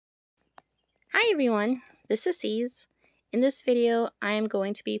Hi everyone, this is C's. In this video, I am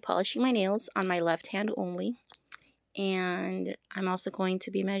going to be polishing my nails on my left hand only, and I'm also going to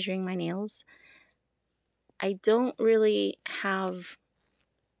be measuring my nails. I don't really have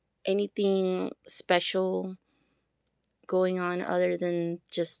anything special going on other than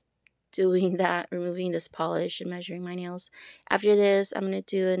just doing that, removing this polish and measuring my nails. After this, I'm going to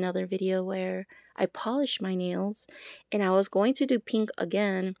do another video where I polish my nails, and I was going to do pink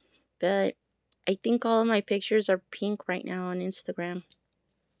again, but I think all of my pictures are pink right now on Instagram.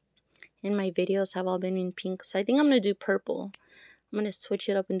 And my videos have all been in pink. So I think I'm going to do purple. I'm going to switch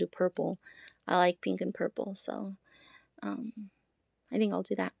it up and do purple. I like pink and purple. So I think I'll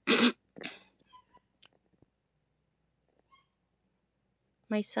do that.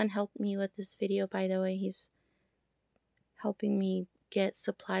 My son helped me with this video, by the way. He's helping me get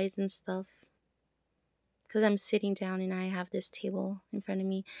supplies and stuff. Because I'm sitting down and I have this table in front of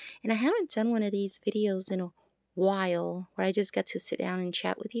me. And I haven't done one of these videos in a while where I just get to sit down and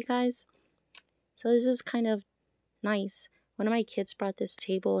chat with you guys. So this is kind of nice. One of my kids brought this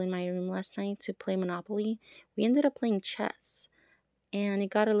table in my room last night to play Monopoly. We ended up playing chess. And it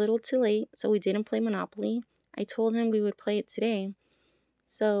got a little too late, so we didn't play Monopoly. I told him we would play it today.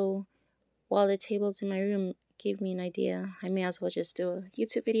 So while the table's in my room gave me an idea. I may as well just do a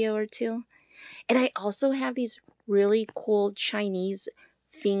YouTube video or two. And I also have these really cool Chinese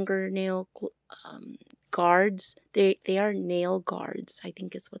fingernail guards. They are nail guards, I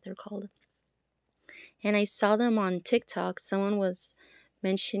think is what they're called. And I saw them on TikTok. Someone was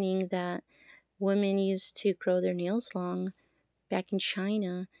mentioning that women used to grow their nails long back in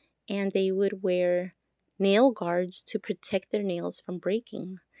China, and they would wear nail guards to protect their nails from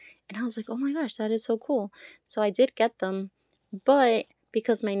breaking. And I was like, oh my gosh, that is so cool. So I did get them, but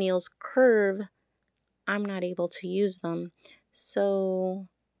because my nails curve, I'm not able to use them. So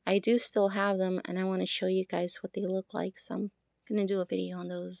I do still have them, and I want to show you guys what they look like. So I'm going to do a video on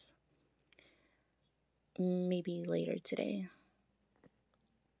those maybe later today.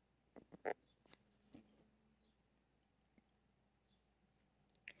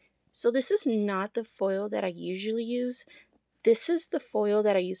 So this is not the foil that I usually use. This is the foil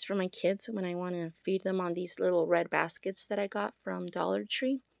that I use for my kids when I want to feed them on these little red baskets that I got from Dollar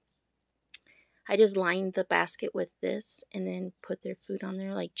Tree. I just lined the basket with this and then put their food on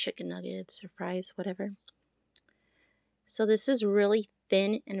there, like chicken nuggets or fries, whatever. So this is really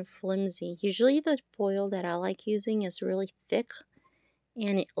thin and flimsy. Usually the foil that I like using is really thick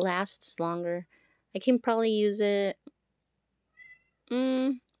and it lasts longer. I can probably use it, I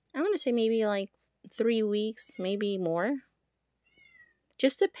want to say maybe like 3 weeks, maybe more.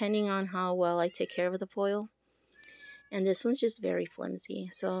 Just depending on how well I take care of the foil. And this one's just very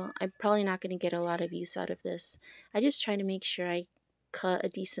flimsy, so I'm probably not going to get a lot of use out of this. I just try to make sure I cut a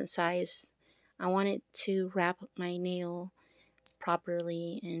decent size. I want it to wrap my nail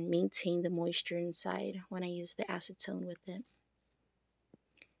properly and maintain the moisture inside when I use the acetone with it.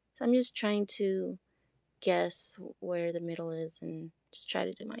 So I'm just trying to guess where the middle is and just try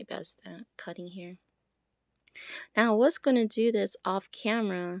to do my best at cutting here. Now I was going to do this off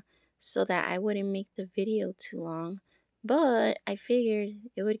camera so that I wouldn't make the video too long, but I figured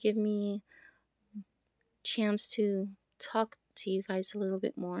it would give me a chance to talk to you guys a little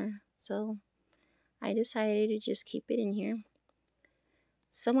bit more. So I decided to just keep it in here.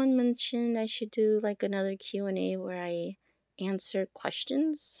 Someone mentioned I should do like another Q&A where I answer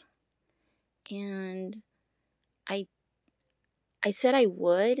questions. And I said I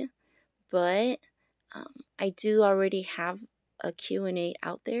would, but I do already have a Q&A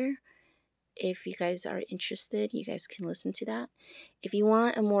out there. If you guys are interested, you guys can listen to that. If you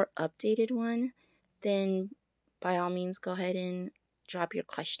want a more updated one, then by all means go ahead and drop your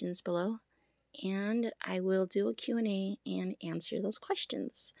questions below. And I will do a Q&A and answer those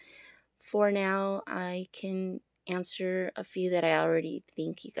questions. For now, I can answer a few that I already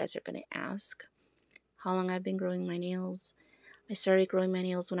think you guys are going to ask. How long I've been growing my nails. I started growing my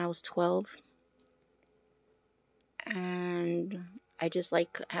nails when I was 12. And I just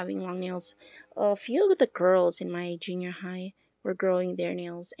like having long nails. A few of the girls in my junior high were growing their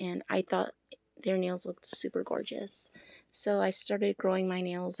nails, and I thought their nails looked super gorgeous. So I started growing my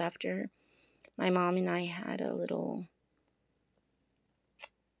nails after my mom and I had a little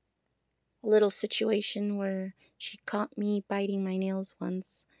situation where she caught me biting my nails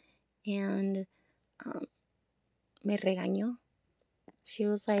once, and me regañó. She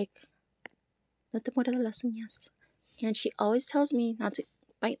was like, no te muerdas las uñas. And she always tells me not to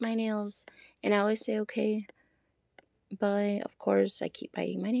bite my nails, and I always say okay, but of course I keep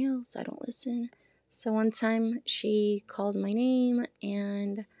biting my nails. I don't listen. So one time she called my name,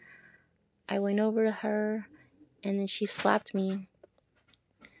 and I went over to her and then she slapped me.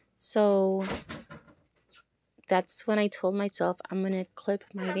 So that's when I told myself I'm going to clip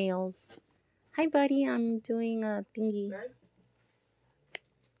my nails. Hi, buddy. I'm doing a thingy.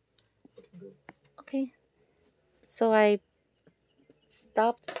 Okay. So I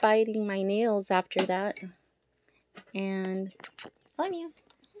stopped biting my nails after that. And love you.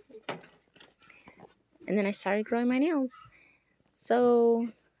 And then I started growing my nails. So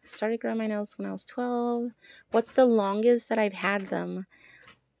I started growing my nails when I was 12. What's the longest that I've had them?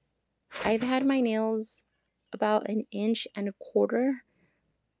 I've had my nails about 1.25 inches,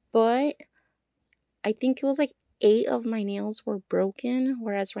 but I think it was like 8 of my nails were broken,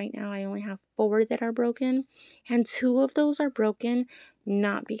 whereas right now I only have 4 that are broken, and 2 of those are broken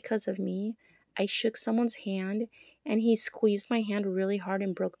not because of me. I shook someone's hand and he squeezed my hand really hard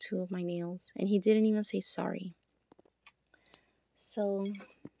and broke 2 of my nails, and he didn't even say sorry. So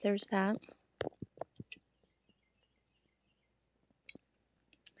there's that.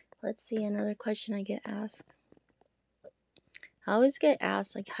 Let's see, another question I get asked. I always get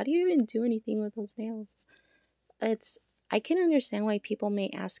asked, like, how do you even do anything with those nails? I can understand why people may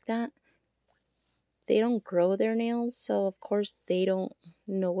ask that. They don't grow their nails, so of course they don't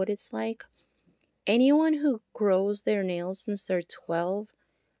know what it's like. Anyone who grows their nails since they're 12,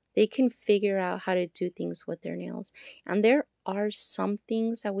 they can figure out how to do things with their nails. And there are some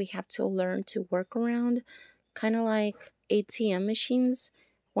things that we have to learn to work around, kind of like ATM machines.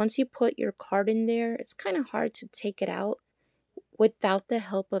 Once you put your card in there, it's kind of hard to take it out without the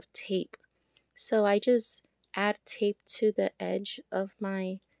help of tape. So I just add tape to the edge of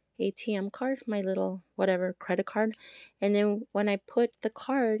my ATM card, my little whatever credit card. And then when I put the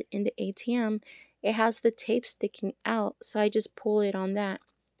card in the ATM, it has the tape sticking out. So I just pull it on that.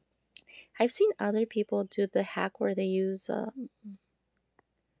 I've seen other people do the hack where they use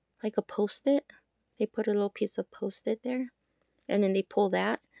like a Post-it. They put a little piece of Post-it there and then they pull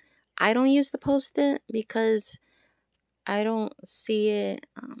that. I don't use the Post-it because I don't see it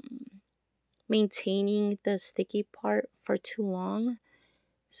maintaining the sticky part for too long.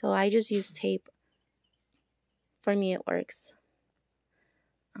 So I just use tape. For me, it works.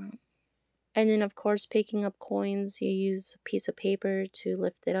 And then, of course, picking up coins, you use a piece of paper to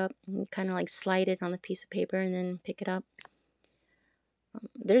lift it up and kind of like slide it on the piece of paper and then pick it up.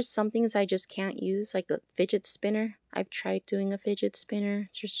 There's some things I just can't use, like a fidget spinner. I've tried doing a fidget spinner.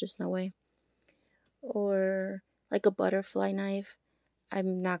 There's just no way. Or like a butterfly knife.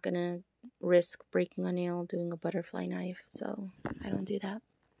 I'm not going to risk breaking a nail doing a butterfly knife, so I don't do that.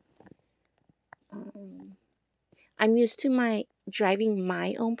 I'm used to driving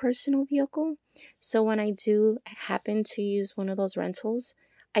my own personal vehicle. So when I do happen to use one of those rentals,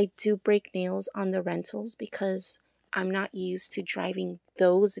 I do break nails on the rentals because I'm not used to driving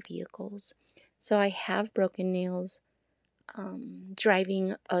those vehicles. So I have broken nails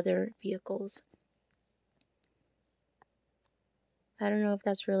driving other vehicles. I don't know if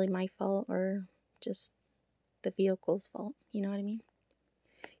that's really my fault or just the vehicle's fault. You know what I mean?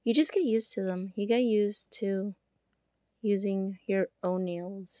 You just get used to them. You get used to using your own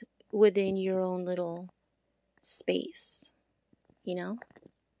nails within your own little space, you know?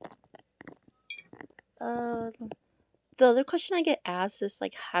 The other question I get asked is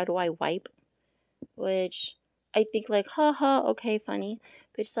like, how do I wipe? Which I think like, haha, okay, funny.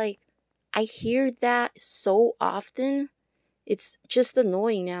 But it's like, I hear that so often, it's just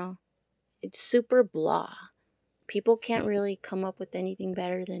annoying now. It's super blah. People can't really come up with anything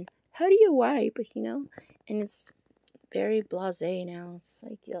better than, how do you wipe, you know? And it's very blasé now. It's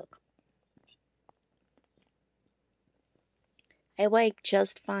like, yuck. I wipe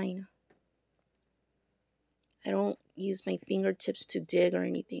just fine. I don't use my fingertips to dig or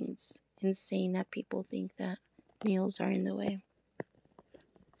anything. It's insane that people think that nails are in the way.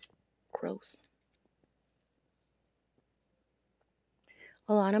 Gross.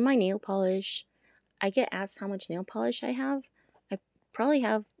 A lot of my nail polish, I get asked how much nail polish I have. I probably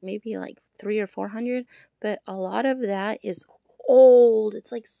have maybe like 300 or 400, but a lot of that is old.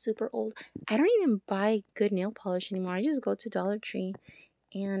 It's like super old. I don't even buy good nail polish anymore. I just go to Dollar Tree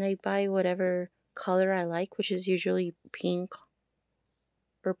and I buy whatever color I like, which is usually pink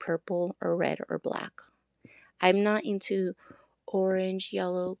or purple or red or black. I'm not into orange,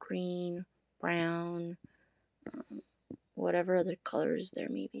 yellow, green, brown, whatever other colors there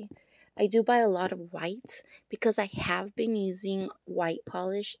may be. I do buy a lot of white because I have been using white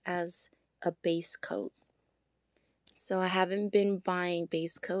polish as a base coat. So I haven't been buying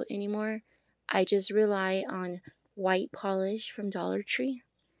base coat anymore. I just rely on white polish from Dollar Tree.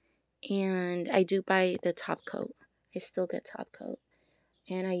 And I do buy the top coat. I still get top coat.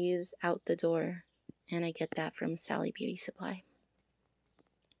 and I use Out the Door, and I get that from Sally Beauty Supply.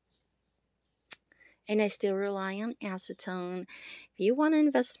 And I still rely on acetone. If you want to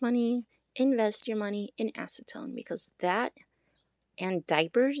invest your money in acetone, because that and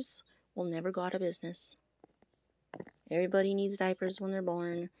diapers will never go out of business. Everybody needs diapers when they're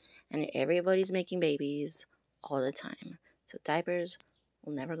born, and everybody's making babies all the time. So diapers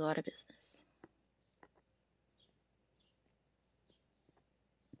will never go out of business.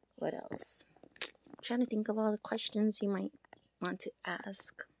 What else? I'm trying to think of all the questions you might want to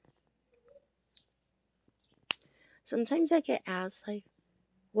ask. Sometimes I get asked, like,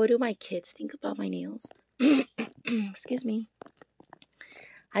 what do my kids think about my nails? Excuse me.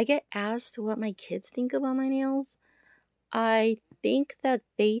 I get asked what my kids think about my nails. I think that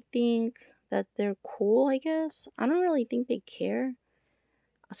they think that they're cool, I guess. I don't really think they care.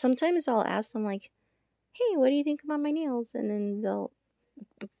 Sometimes I'll ask them, like, hey, what do you think about my nails? And then they'll,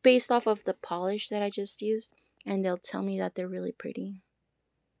 based off of the polish that I just used, and they'll tell me that they're really pretty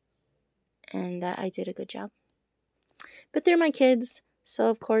and that I did a good job. But they're my kids, so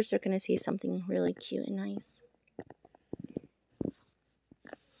of course they're going to see something really cute and nice.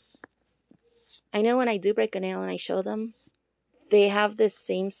 I know when I do break a nail and I show them, they have this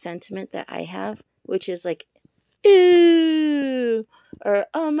same sentiment that I have, which is like, ew, or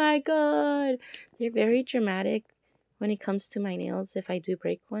oh my god. They're very dramatic when it comes to my nails if I do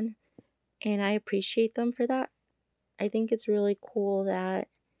break one, and I appreciate them for that. I think it's really cool that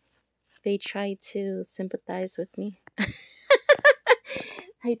they try to sympathize with me.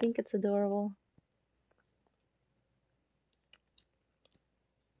 I think it's adorable.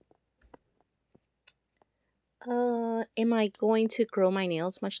 Am I going to grow my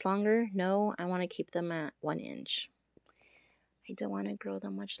nails much longer? No, I want to keep them at 1 inch. I don't want to grow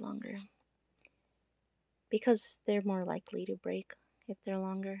them much longer because they're more likely to break if they're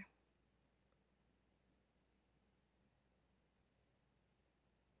longer.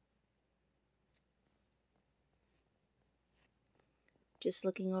 Just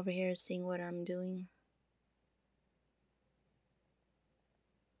looking over here, seeing what I'm doing.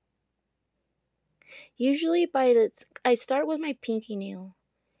 Usually I start with my pinky nail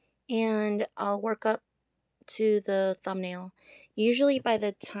and I'll work up to the thumbnail. Usually by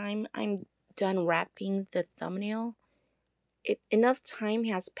the time I'm done wrapping the thumbnail, enough time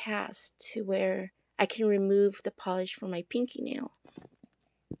has passed to where I can remove the polish from my pinky nail.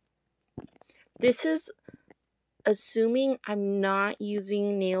 This is assuming I'm not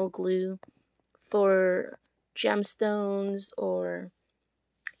using nail glue for gemstones or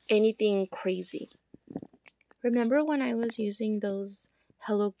anything crazy. Remember when I was using those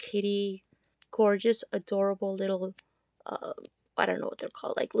Hello Kitty gorgeous, adorable little, I don't know what they're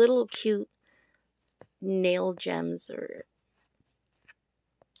called, like little cute nail gems, or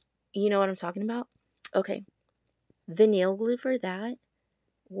you know what I'm talking about? Okay. The nail glue for that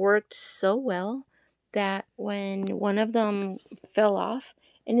worked so well that when one of them fell off,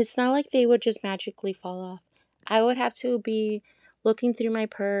 and it's not like they would just magically fall off, I would have to be looking through my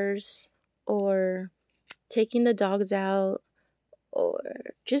purse or taking the dogs out or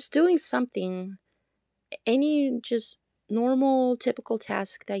just doing something, any just normal, typical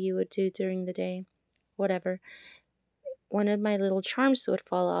task that you would do during the day, whatever. One of my little charms would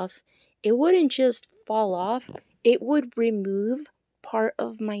fall off. It wouldn't just fall off, it would remove part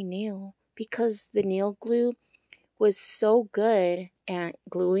of my nail because the nail glue was so good at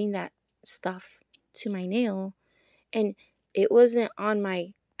gluing that stuff to my nail. And it wasn't on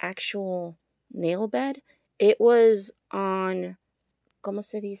my actual nail bed, it was on, ¿cómo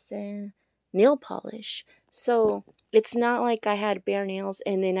se dice? Nail polish. So it's not like I had bare nails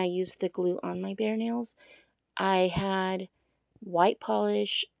and then I used the glue on my bare nails. I had white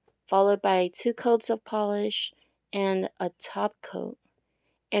polish followed by 2 coats of polish and a top coat.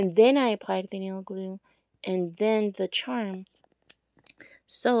 And then I applied the nail glue and then the charm.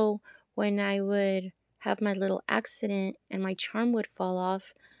 So when I would have my little accident and my charm would fall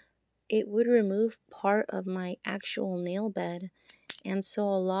off, it would remove part of my actual nail bed. And so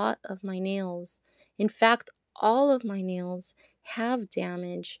a lot of my nails, in fact, all of my nails have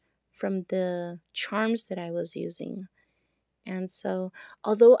damage from the charms that I was using. And so,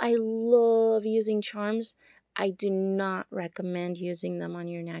 although I love using charms, I do not recommend using them on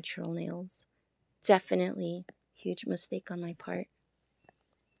your natural nails. Definitely huge mistake on my part.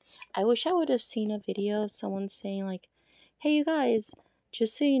 I wish I would have seen a video of someone saying like, hey you guys,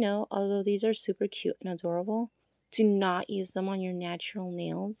 just so you know, although these are super cute and adorable, do not use them on your natural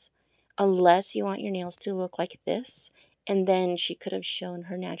nails unless you want your nails to look like this. And then she could have shown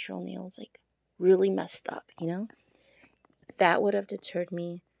her natural nails like really messed up, you know? that would have deterred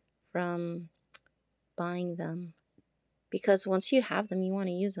me from buying them. Because once you have them, you want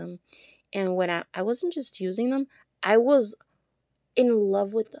to use them. And when I wasn't just using them, I was in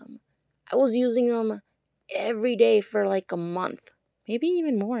love with them. I was using them every day for like a month, maybe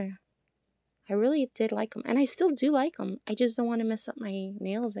even more. I really did like them, and I still do like them. I just don't want to mess up my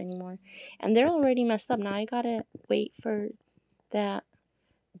nails anymore. And they're already messed up. Now I gotta wait for that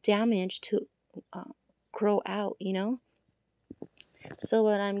damage to grow out, you know? So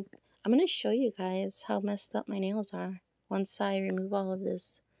what I'm gonna show you guys how messed up my nails are once I remove all of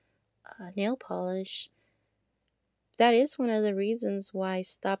this nail polish. That is one of the reasons why I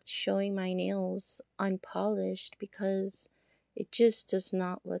stopped showing my nails unpolished, because it just does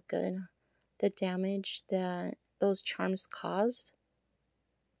not look good. The damage that those charms caused,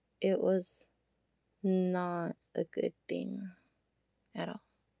 it was not a good thing at all.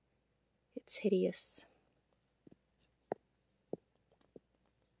 It's hideous.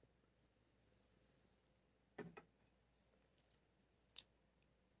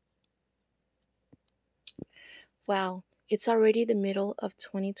 Wow, it's already the middle of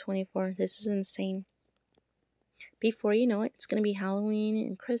 2024. This is insane. Before you know it, it's going to be Halloween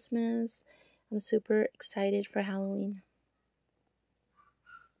and Christmas. I'm super excited for Halloween.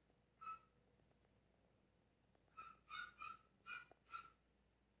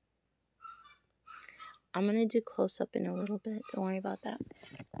 I'm going to do close-up in a little bit. Don't worry about that.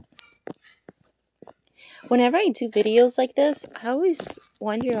 Whenever I do videos like this, I always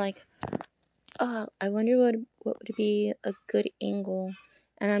wonder, like, I wonder what would be a good angle.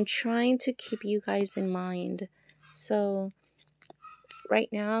 And I'm trying to keep you guys in mind. So right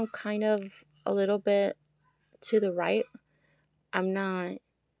now I'm kind of a little bit to the right. I'm not.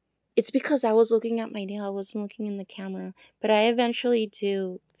 It's because I was looking at my nail. I wasn't looking in the camera. But I eventually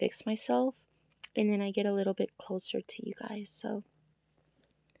do fix myself. And then I get a little bit closer to you guys. So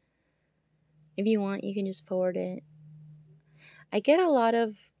if you want, you can just forward it. I get a lot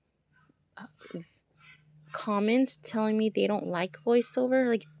of comments telling me they don't like voiceover.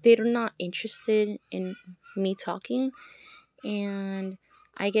 Like, they're not interested in me talking. And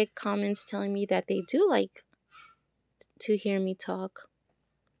I get comments telling me that they do like to hear me talk.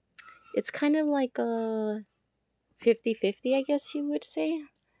 It's kind of like a 50-50, I guess you would say.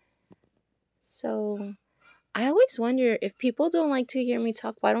 So I always wonder, if people don't like to hear me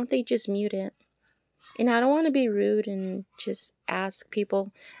talk, why don't they just mute it? And I don't want to be rude and just ask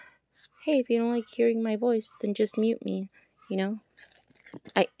people, hey, if you don't like hearing my voice, then just mute me, you know?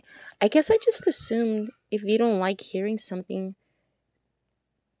 I guess I just assumed if you don't like hearing something,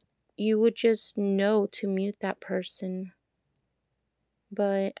 you would just know to mute that person.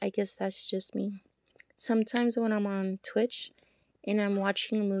 But I guess that's just me. Sometimes when I'm on Twitch and I'm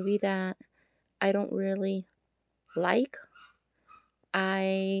watching a movie that I don't really like,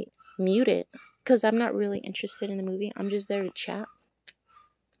 I mute it because I'm not really interested in the movie. I'm just there to chat.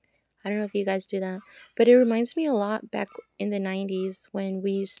 I don't know if you guys do that, but it reminds me a lot back in the 90s when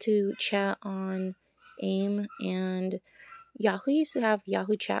we used to chat on AIM, and Yahoo used to have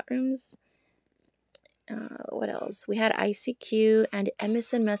Yahoo chat rooms. What else? We had ICQ and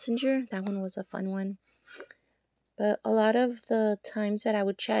MSN Messenger. That one was a fun one. But a lot of the times that I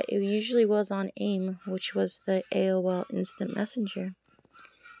would chat, it usually was on AIM, which was the AOL Instant Messenger.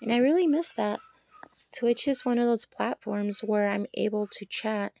 And I really miss that. Twitch is one of those platforms where I'm able to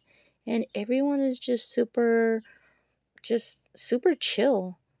chat and everyone is just super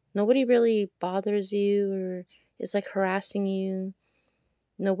chill. Nobody really bothers you or is like harassing you.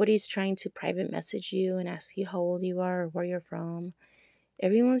 Nobody's trying to private message you and ask you how old you are or where you're from.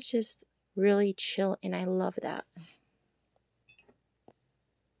 Everyone's just really chill, and I love that.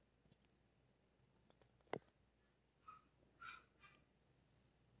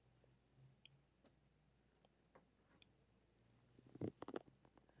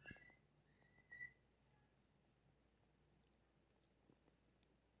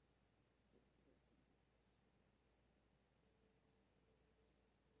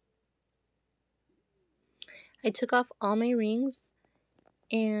 I took off all my rings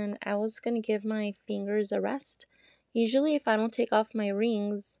and I was going to give my fingers a rest. Usually if I don't take off my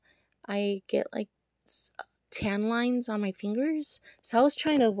rings, I get like tan lines on my fingers. So I was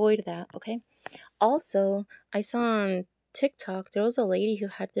trying to avoid that, okay? Also, I saw on TikTok, there was a lady who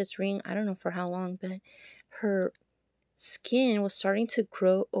had this ring, I don't know for how long, but her skin was starting to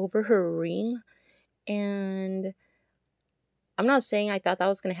grow over her ring. And I'm not saying I thought that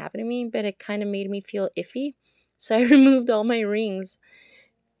was going to happen to me, but it kind of made me feel iffy. So I removed all my rings.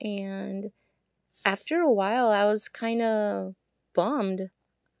 And after a while, I was kind of bummed.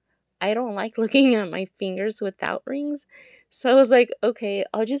 I don't like looking at my fingers without rings. So I was like, okay,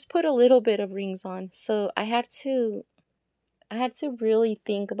 I'll just put a little bit of rings on. So I had to really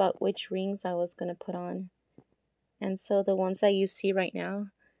think about which rings I was gonna put on. And so the ones that you see right now,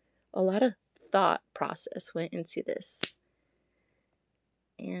 a lot of thought process went into this.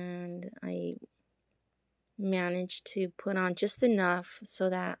 And I managed to put on just enough so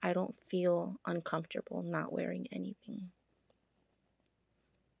that I don't feel uncomfortable not wearing anything.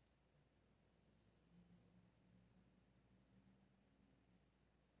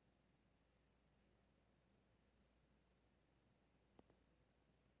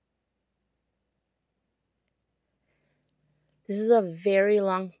 This is a very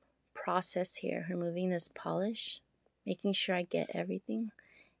long process here, removing this polish, making sure I get everything.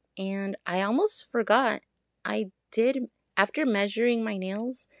 And I almost forgot, I did, after measuring my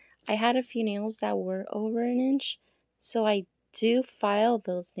nails, I had a few nails that were over an inch. So I do file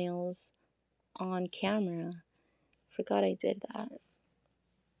those nails on camera. Forgot I did that.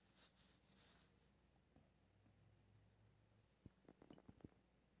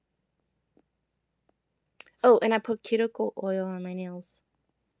 Oh, and I put cuticle oil on my nails.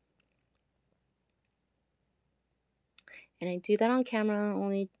 And I do that on camera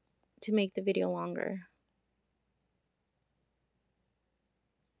only to make the video longer.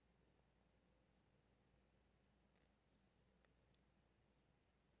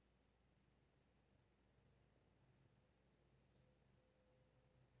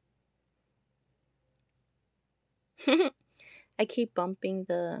 I keep bumping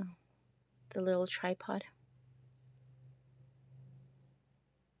the little tripod.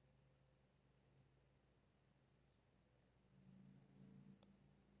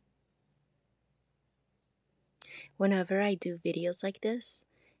 Whenever I do videos like this,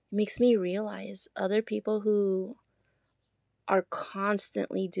 it makes me realize other people who are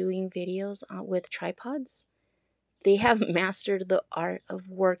constantly doing videos with tripods, they have mastered the art of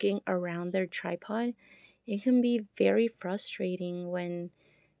working around their tripod. It can be very frustrating when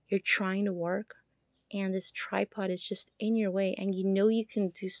you're trying to work and this tripod is just in your way, and you know you can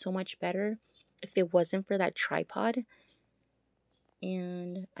do so much better if it wasn't for that tripod.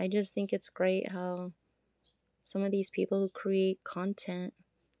 And I just think it's great how some of these people who create content,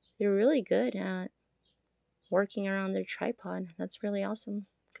 they're really good at working around their tripod. That's really awesome.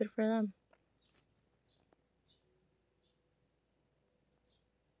 Good for them.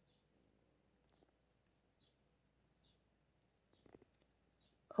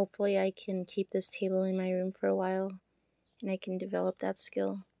 Hopefully I can keep this table in my room for a while and I can develop that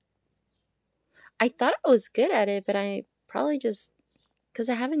skill. I thought I was good at it, but I probably just, because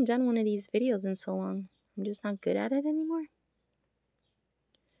I haven't done one of these videos in so long, I'm just not good at it anymore.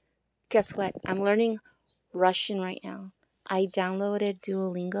 Guess what? I'm learning Russian right now. I downloaded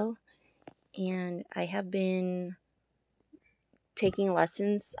Duolingo and I have been taking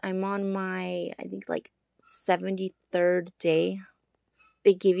lessons. I'm on my, I think, like 73rd day.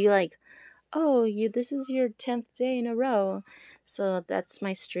 They give you like, oh, this is your 10th day in a row. So that's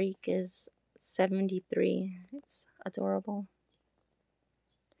my streak is 73. It's adorable.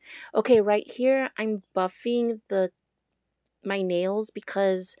 Okay, right here I'm buffing my nails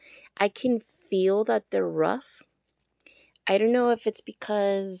because I can feel that they're rough. I don't know if it's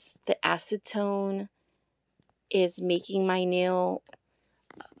because the acetone is making my nail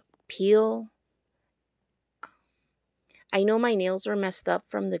peel. I know my nails were messed up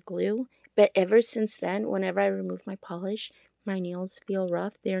from the glue, but ever since then, whenever I remove my polish, my nails feel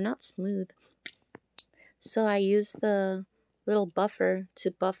rough. They're not smooth. So I use the little buffer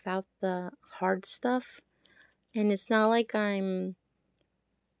to buff out the hard stuff. And it's not like I'm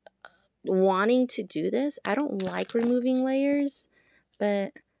wanting to do this. I don't like removing layers,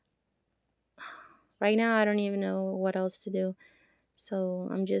 but right now I don't even know what else to do. So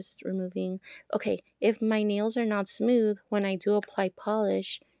I'm just removing. Okay, if my nails are not smooth, when I do apply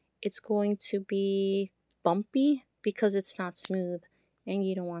polish, it's going to be bumpy because it's not smooth. And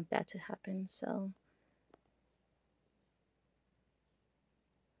you don't want that to happen. So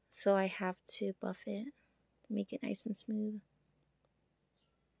I have to buff it, make it nice and smooth.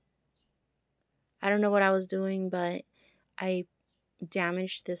 I don't know what I was doing, but I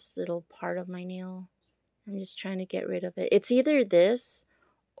damaged this little part of my nail. I'm just trying to get rid of it. It's either this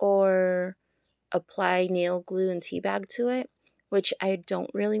or apply nail glue and tea bag to it, which I don't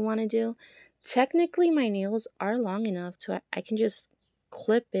really want to do. Technically, my nails are long enough to I can just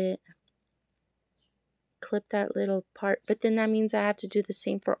clip that little part, but then that means I have to do the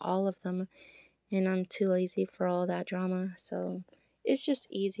same for all of them, and I'm too lazy for all that drama. So it's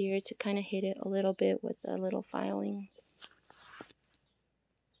just easier to kind of hit it a little bit with a little filing.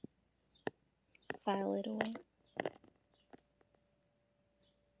 File it away.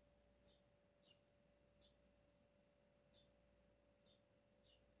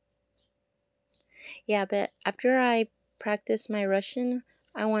 Yeah, but after I practice my Russian,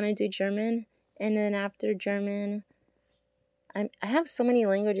 I want to do German. And then after German, I have so many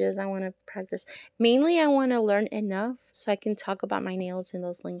languages I want to practice. Mainly, I want to learn enough so I can talk about my nails in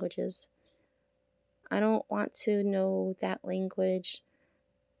those languages. I don't want to know that language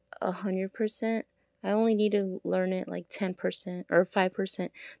 100%. I only need to learn it like 10% or 5%,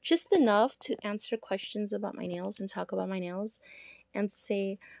 just enough to answer questions about my nails and talk about my nails and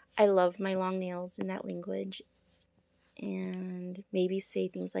say I love my long nails in that language, and maybe say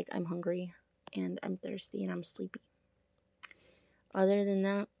things like I'm hungry and I'm thirsty and I'm sleepy. Other than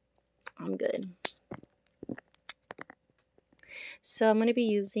that, I'm good. So I'm going to be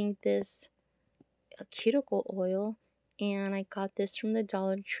using this cuticle oil, and I got this from the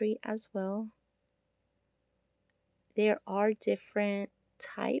Dollar Tree as well. There are different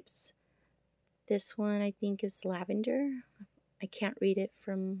types. This one I think is lavender. I can't read it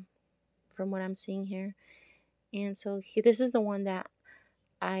from what I'm seeing here. And so this is the one that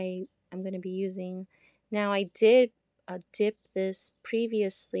I am going to be using. Now I did dip this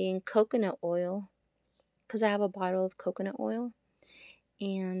previously in coconut oil because I have a bottle of coconut oil.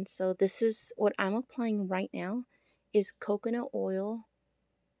 And so this is what I'm applying right now is coconut oil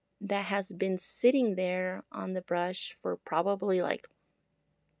that has been sitting there on the brush for probably like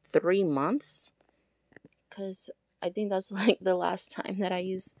 3 months, because I think that's like the last time that I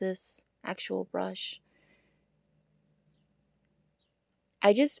used this actual brush.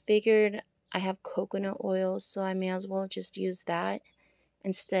 I just figured I have coconut oil, so I may as well just use that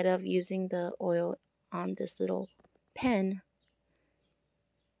instead of using the oil on this little pen.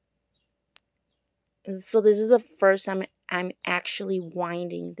 So this is the first time I'm actually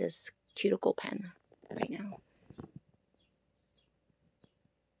winding this cuticle pen right now.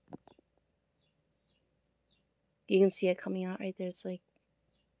 You can see it coming out right there. It's like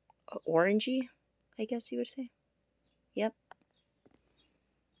orangey, I guess you would say. Yep.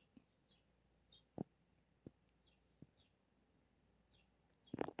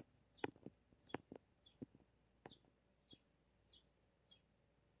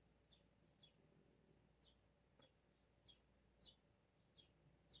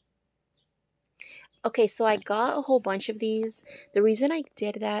 Okay, so I got a whole bunch of these. The reason I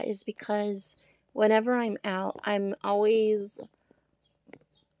did that is because whenever I'm out, I'm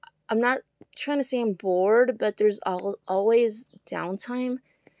not trying to say I'm bored, but there's always downtime.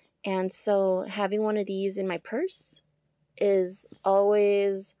 And so having one of these in my purse is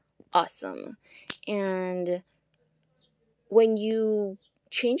always awesome. And when you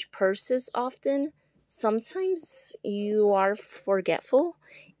change purses often, sometimes you are forgetful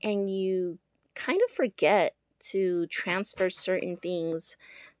and you kind of forget to transfer certain things.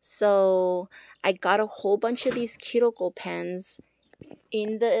 So I got a whole bunch of these cuticle pens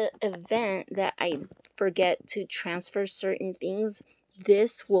in the event that I forget to transfer certain things.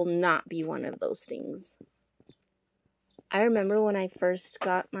 This will not be one of those things. I remember when I first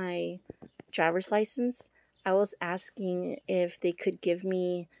got my driver's license, I was asking if they could give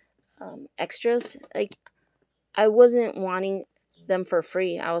me extras. Like, I wasn't wanting them for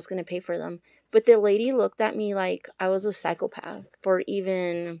free. I was going to pay for them. But the lady looked at me like I was a psychopath for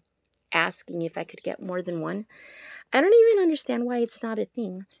even asking if I could get more than one. I don't even understand why it's not a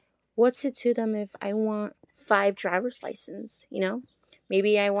thing. What's it to them if I want 5 driver's license, you know?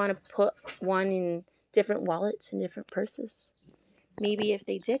 Maybe I want to put one in different wallets and different purses. Maybe if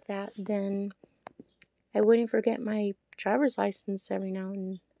they did that, then I wouldn't forget my driver's license every now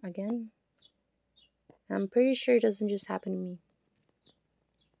and again. I'm pretty sure it doesn't just happen to me.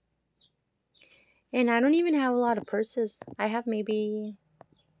 And I don't even have a lot of purses. I have maybe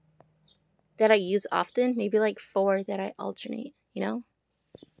that I use often, maybe like 4 that I alternate, you know?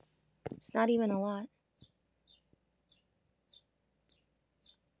 It's not even a lot.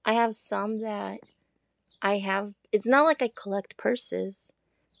 I have some that it's not like I collect purses,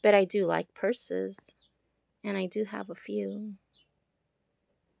 but I do like purses, and I do have a few.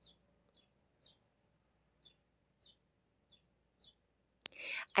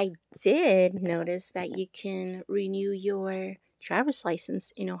 I did notice that you can renew your driver's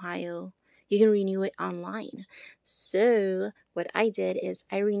license in Ohio. You can renew it online. So what I did is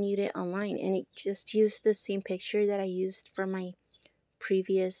I renewed it online, and it just used the same picture that I used for my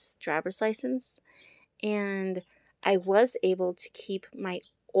previous driver's license. And I was able to keep my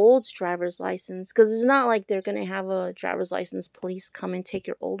old driver's license, because it's not like they're going to have a driver's license police come and take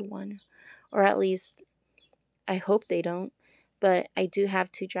your old one. Or at least I hope they don't. But I do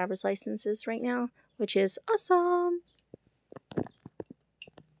have 2 driver's licenses right now, which is awesome.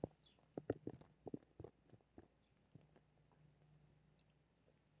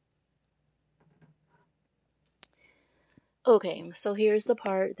 Okay, so here's the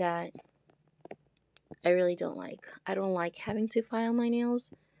part that I really don't like. I don't like having to file my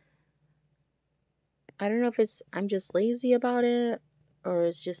nails. I don't know if I'm just lazy about it, or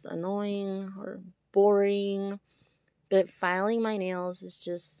it's just annoying or boring, but filing my nails is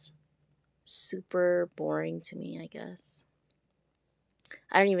just super boring to me, I guess.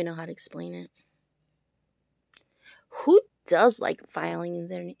 I don't even know how to explain it. Who does like filing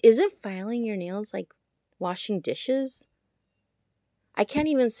their... Isn't filing your nails like washing dishes? I can't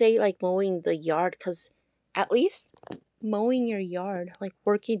even say like mowing the yard, because at least mowing your yard, like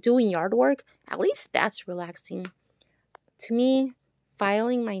doing yard work, at least that's relaxing. To me,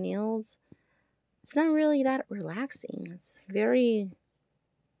 filing my nails, it's not really that relaxing. It's very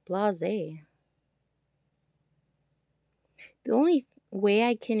blasé. The only way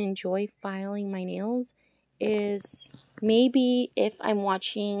I can enjoy filing my nails is maybe if I'm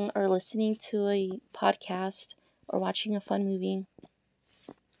watching or listening to a podcast or watching a fun movie,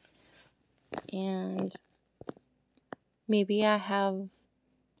 and maybe I have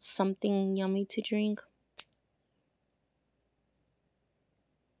something yummy to drink,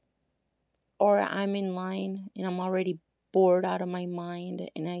 or I'm in line and I'm already bored out of my mind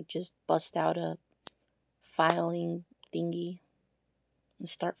and I just bust out a filing thingy and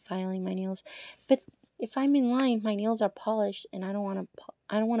start filing my nails. But if I'm in line, my nails are polished, and I don't want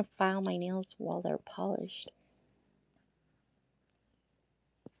to file my nails while they're polished.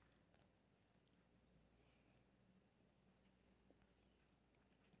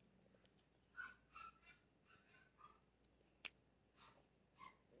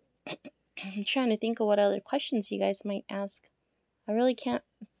 I'm trying to think of what other questions you guys might ask. I really can't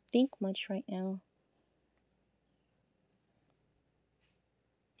think much right now.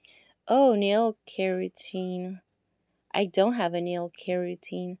 Oh, nail care routine. I don't have a nail care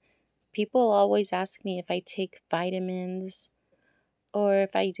routine. People always ask me if I take vitamins or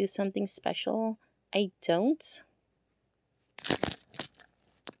if I do something special. I don't.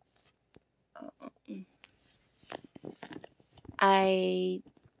 I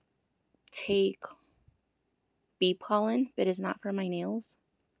take bee pollen, but it's not for my nails.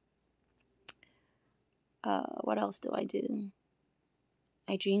 What else do I do?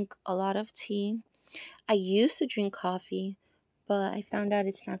 I drink a lot of tea. I used to drink coffee, but I found out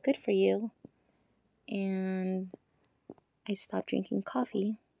it's not good for you, and I stopped drinking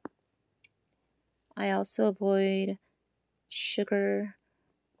coffee. I also avoid sugar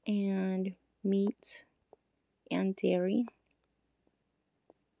and meat and dairy.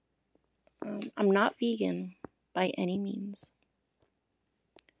 I'm not vegan by any means.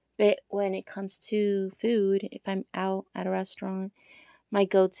 But when it comes to food, if I'm out at a restaurant, my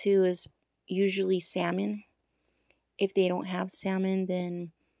go-to is usually salmon. If they don't have salmon,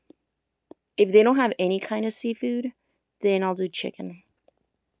 then if they don't have any kind of seafood, then I'll do chicken.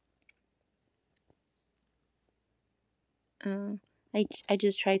 I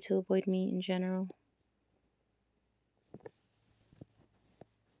just try to avoid meat in general.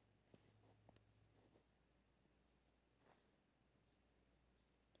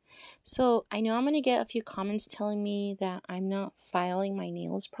 So I know I'm going to get a few comments telling me that I'm not filing my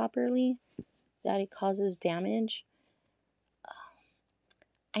nails properly, that it causes damage.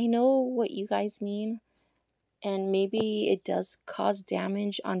 I know what you guys mean, and maybe it does cause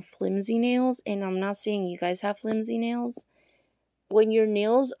damage on flimsy nails, and I'm not saying you guys have flimsy nails. When your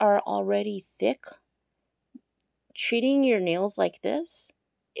nails are already thick, treating your nails like this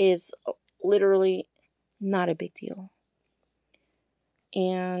is literally not a big deal.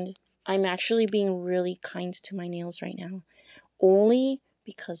 And I'm actually being really kind to my nails right now, only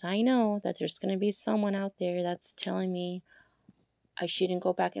because I know that there's going to be someone out there that's telling me I shouldn't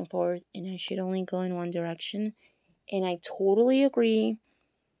go back and forth and I should only go in one direction. And I totally agree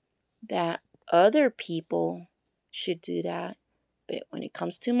that other people should do that. But when it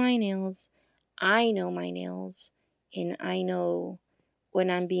comes to my nails, I know my nails, and I know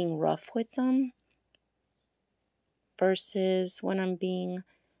when I'm being rough with them versus when I'm being,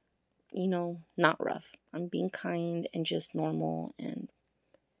 not rough. I'm being kind and just normal, and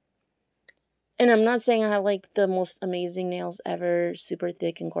I'm not saying I have like the most amazing nails ever, super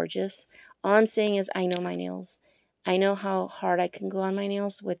thick and gorgeous. All I'm saying is I know my nails. I know how hard I can go on my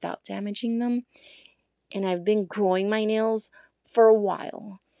nails without damaging them. And I've been growing my nails for a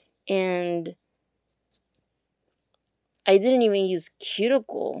while. And I didn't even use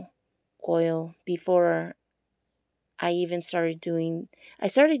cuticle oil before I even started doing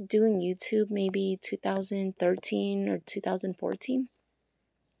YouTube maybe 2013 or 2014.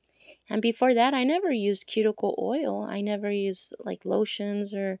 And before that, I never used cuticle oil. I never used like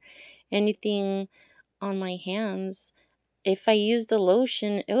lotions or anything on my hands. if I used the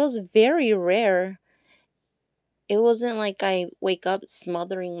lotion, it was very rare. It wasn't like I wake up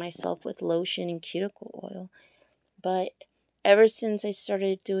smothering myself with lotion and cuticle oil. But ever since I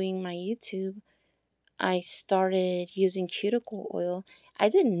started doing my YouTube, I started using cuticle oil. I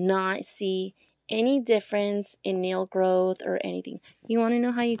did not see any difference in nail growth or anything. You want to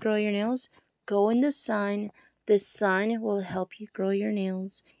know how you grow your nails? Go in the sun. The sun will help you grow your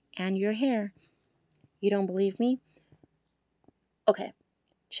nails and your hair. You don't believe me? Okay,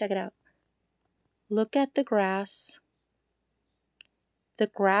 check it out. Look at the grass. The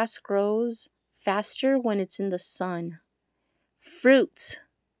grass grows faster when it's in the sun. Fruit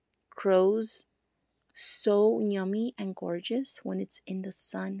grows so yummy and gorgeous when it's in the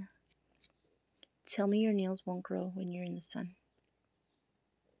sun. Tell me your nails won't grow when you're in the sun.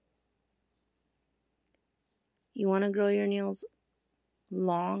 You want to grow your nails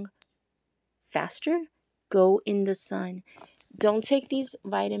long, faster? Go in the sun. Don't take these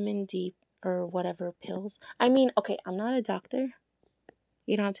vitamin D or whatever pills. I mean, okay, I'm not a doctor.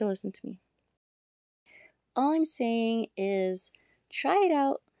 You don't have to listen to me. All I'm saying is try it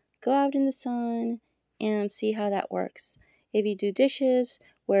out. Go out in the sun and see how that works. If you do dishes,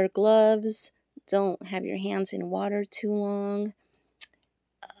 wear gloves. Don't have your hands in water too long.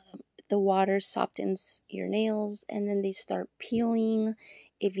 The water softens your nails and then they start peeling.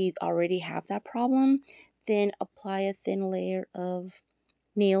 If you already have that problem, then apply a thin layer of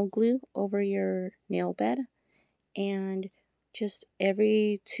nail glue over your nail bed. And just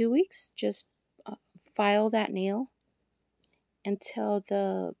every 2 weeks, just file that nail until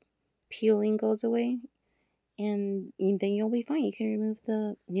the peeling goes away, and then you'll be fine. You can remove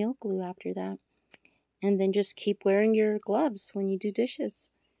the nail glue after that, and then just keep wearing your gloves when you do dishes.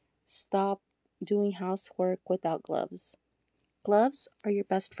 Stop doing housework without gloves. Gloves are your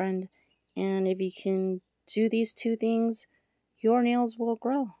best friend, and if you can do these two things, your nails will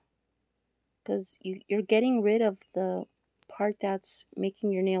grow, because you're getting rid of the part that's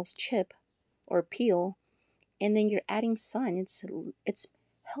making your nails chip or peel, and then you're adding sun. It's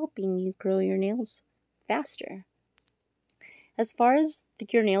helping you grow your nails faster. As far as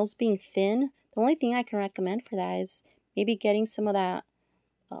your nails being thin, the only thing I can recommend for that is maybe getting some of that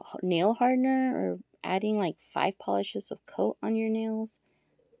nail hardener or adding like 5 polishes of coat on your nails.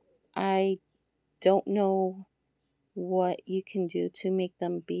 I don't know what you can do to make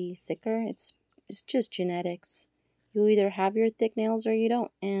them be thicker. It's just genetics. You either have your thick nails or you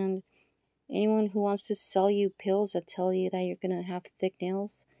don't. And anyone who wants to sell you pills that tell you that you're going to have thick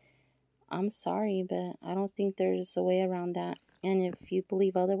nails, I'm sorry, but I don't think there's a way around that. And if you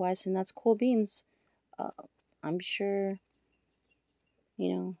believe otherwise, then that's cool beans. I'm sure,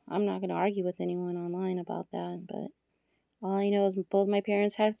 I'm not going to argue with anyone online about that. But all I know is both my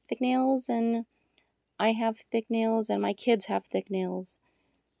parents have thick nails, and I have thick nails, and my kids have thick nails.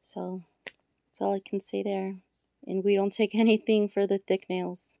 So that's all I can say there. And we don't take anything for the thick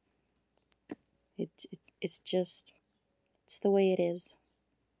nails. It's just, it's the way it is.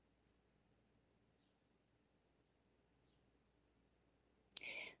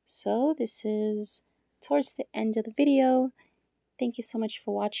 So this is towards the end of the video. Thank you so much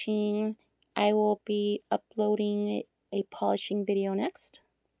for watching. I will be uploading a polishing video next.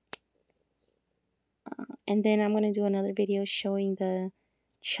 And then I'm going to do another video showing the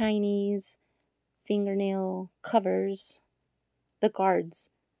Chinese fingernail covers, the guards,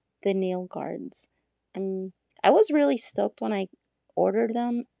 the nail guards. I was really stoked when I ordered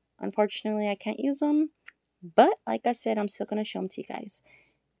them. Unfortunately, I can't use them. But like I said, I'm still going to show them to you guys.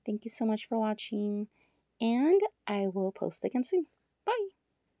 Thank you so much for watching, and I will post again soon. Bye!